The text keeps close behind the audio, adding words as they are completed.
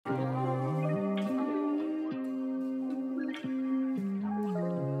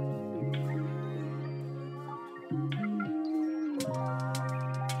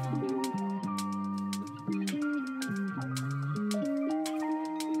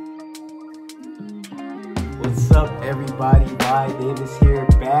What's up, everybody? Y Davis here,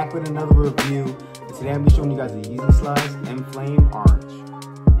 back with another review. And today I'm going to be showing you guys the Yeezyslide Enflame Orange.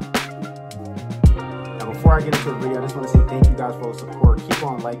 Now, before I get into the video, I just want to say thank you guys for all the support. Keep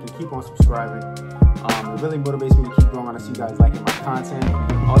on liking, keep on subscribing. It really motivates me to keep going on. I see you guys liking my content.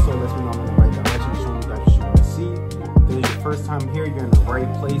 Also, lets me know I'm in the right direction, showing you guys what you want to see. If this is your first time here, you're in the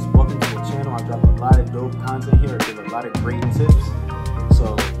right place. Welcome to the channel. I drop a lot of dope content here. I give a lot of great tips.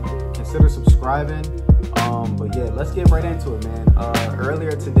 So consider subscribing. But yeah, let's get right into it, man.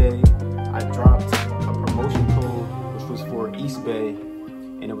 Earlier today, I dropped a promotion code, which was for East Bay,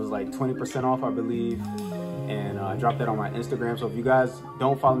 and it was like 20% off, I believe. And I dropped that on my Instagram. So if you guys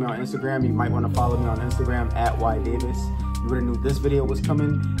don't follow me on Instagram, you might want to follow me on Instagram at YDavis. You would have knew this video was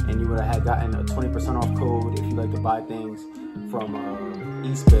coming, and you would have gotten a 20% off code if you like to buy things from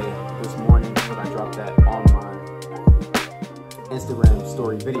East Bay this morning. But I dropped that on my Instagram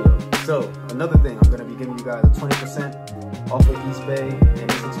story video. So another thing, I'm gonna be giving you guys a 20% off of East Bay, and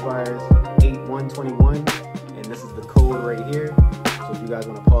this expires 8/1/21, and this is the code right here. So if you guys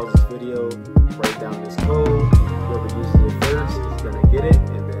want to pause this video, write down this code. Whoever uses it first is gonna get it,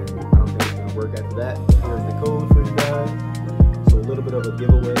 and then I don't think it's gonna work after that. Here's the code for you guys. So a little bit of a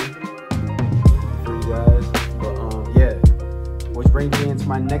giveaway for you guys. But yeah, which brings me into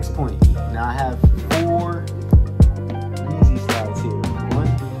my next point. Now I have 4 Yeezyslides here. 1,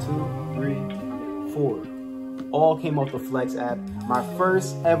 2, 3, 4. All came off the FLX app. My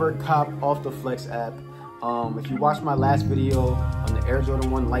first ever cop off the FLX app. If you watched my last video on the Air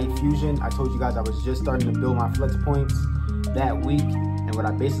Jordan 1 Light Fusion, I told you guys I was just starting to build my flex points that week. And what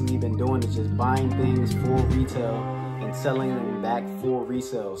I basically been doing is just buying things full retail and selling them back full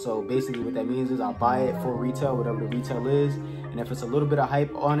resale. So basically what that means is I'll buy it full retail, whatever the retail is. And if it's a little bit of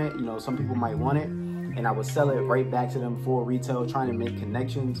hype on it, you know, some people might want it. And I would sell it right back to them for retail, trying to make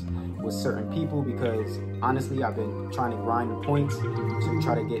connections with certain people, because honestly, I've been trying to grind the points to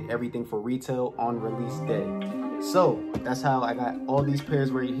try to get everything for retail on release day. So that's how I got all these pairs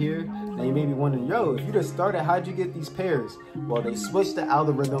right here. Now you may be wondering, yo, if you just started, how'd you get these pairs? Well, they switched the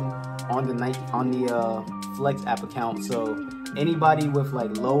algorithm on the Flex app account. So anybody with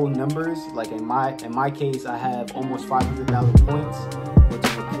like low numbers, like in my case, I have almost 500,000 points, which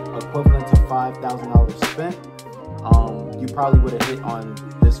is equivalent to $5,000 spent. You probably would have hit on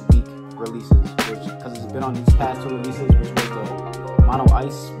this week releases, which, because it's been on these past 2 releases, which was the Mono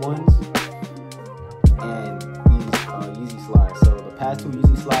Ice ones and these Yeezyslide. So the past 2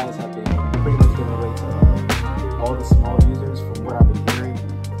 Yeezyslides have been pretty much given away to all the small users, from what I've been hearing.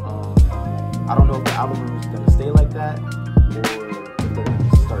 I don't know if the algorithm is going to stay like that, or if they're going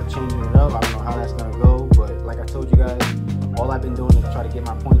to start changing it up. I don't know how that's going to go, but like I told you guys, all I've been doing is try to get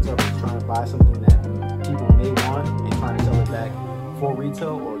my points up and trying to buy something that people may want and trying to sell it back for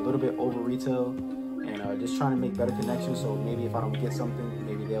retail or a little bit over retail, and just trying to make better connections. So maybe if I don't get something,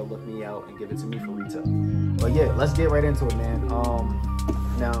 maybe they'll look me out and give it to me for retail. But yeah, let's get right into it, man.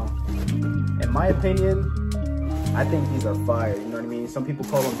 Now, in my opinion, I think these are fire. You know what I mean? Some people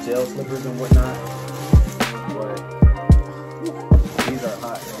call them jail slippers and whatnot, but these are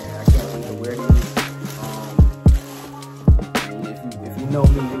hot, man. I can't wait to wear these. If you know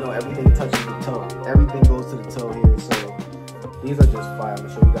me, you know everything touches the toe. Everything goes to the toe here. So these are just fire. I'm gonna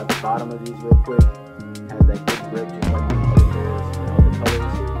show you guys the bottom of these real quick. It has that good grip, just like the other pairs and other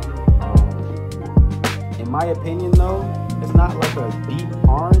colors. In my opinion, though, it's not like a deep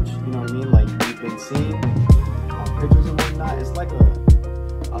orange. You know what I mean? Like you've been seeing on pictures and whatnot. It's like a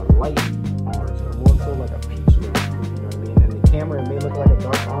light orange, or more so like a peach red. You know what I mean? In the camera, it may look like a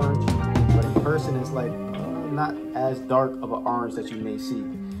dark orange, but in person, it's like not as dark of an orange that you may see.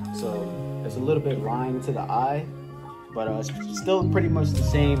 So it's a little bit lying to the eye, but it's still pretty much the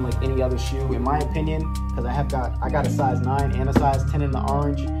same like any other shoe, in my opinion, because I got a size 9 and a size 10 in the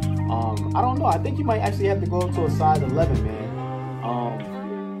orange. I don't know, I think you might actually have to go up to a size 11, man.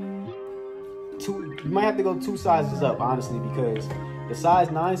 You might have to go 2 sizes up, honestly, because the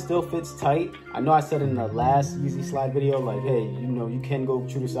size 9 still fits tight. I know I said in the last Yeezyslide video, like, hey, you know, you can go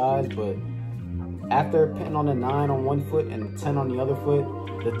true to size, but after putting on the 9 on one foot and the 10 on the other foot,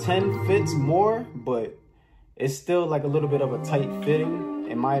 the 10 fits more, but it's still like a little bit of a tight fitting,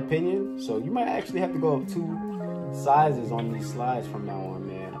 in my opinion. So you might actually have to go up 2 sizes on these slides from now on,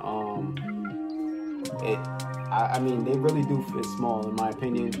 man. I mean, they really do fit small, in my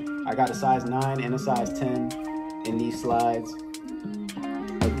opinion. I got a size 9 and a size 10 in these slides.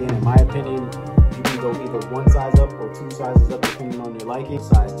 Again, in my opinion, you can go either 1 size up or 2 sizes up, depending on your liking.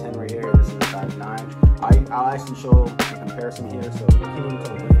 Size 10 right here, this is a size 9. I'll actually show a comparison here, so you can't even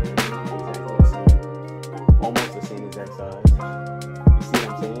tell the difference. Exactly the same. Almost the same exact size. You see what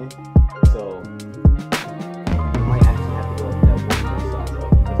I'm saying? So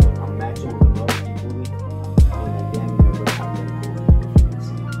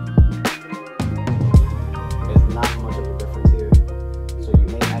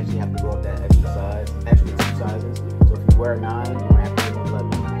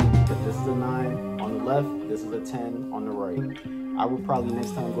This is a 10 on the right. I would probably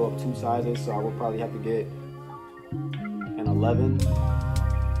next time go up 2 sizes, so I would probably have to get an 11.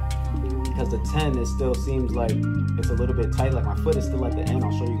 Because the 10, it still seems like it's a little bit tight. Like my foot is still at the end.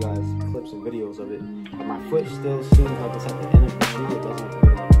 I'll show you guys clips and videos of it. But my foot still seems like it's at the end of the shoe. It doesn't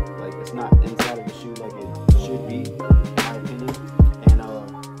really, like it's not inside of the shoe like it should be, in my opinion. And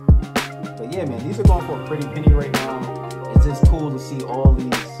but yeah, man, these are going for a pretty penny right now. It's just cool to see all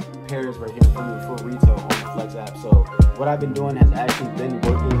these pairs right here from me for retail on the Flex app. So what I've been doing has actually been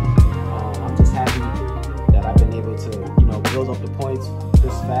working. I'm just happy that I've been able to, you know, build up the points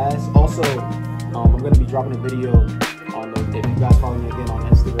this fast. Also, I'm going to be dropping a video on those, if you guys follow me again on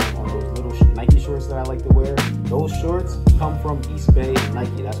Instagram, on those little Nike shorts that I like to wear. Those shorts come from East Bay and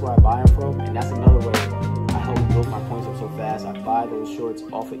Nike. That's where I buy them from, and that's another way I help build my points up so fast. I buy those shorts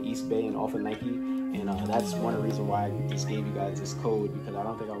off of East Bay and off of Nike, and that's one of the reasons why I just gave you guys this code, because I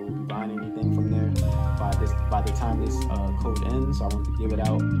don't think I will be buying anything from there by the time this code ends. So I want to give it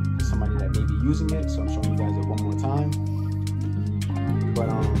out to somebody that may be using it, so I'm showing you guys it one more time. But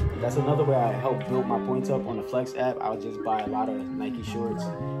that's another way I help build my points up on the Flex app. I'll just buy a lot of Nike shorts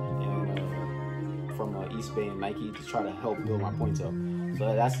and from East Bay and Nike to try to help build my points up.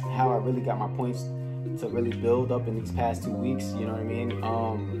 So that's how I really got my points to really build up in these past 2 weeks, you know what I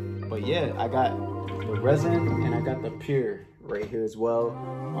mean? But yeah, I got the resin and I got the pure right here as well.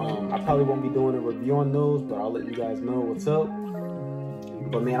 I probably won't be doing a review on those, but I'll let you guys know what's up.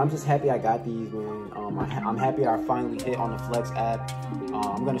 But man, I'm just happy I got these, man. I'm happy I finally hit on the Flex app.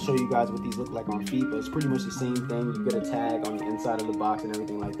 I'm gonna show you guys what these look like on feet, but it's pretty much the same thing. You get a tag on the inside of the box and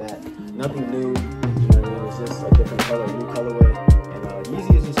everything like that. Nothing new, you know what I mean? It's just a different color, new colorway. And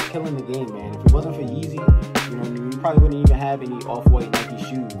Yeezy is just killing the game, man. If it wasn't for Yeezy, you know what I mean, you probably wouldn't even have any off-white Nike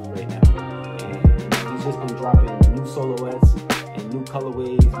shoes right now. And he's just been dropping new silhouettes and new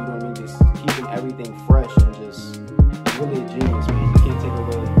colorways, you know what I mean? Just keeping everything fresh and just really a genius, man. You can't take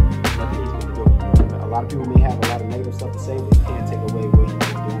away nothing he's been doing. You know? A lot of people may have a lot of negative stuff to say, but you can't take away what he's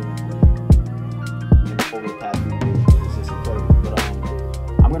been doing over the past few years. It's just incredible. But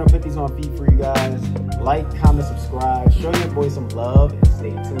I'm gonna put these on feet for you guys. Like, comment, subscribe, show your boy some love, and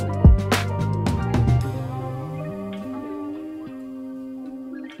stay tuned.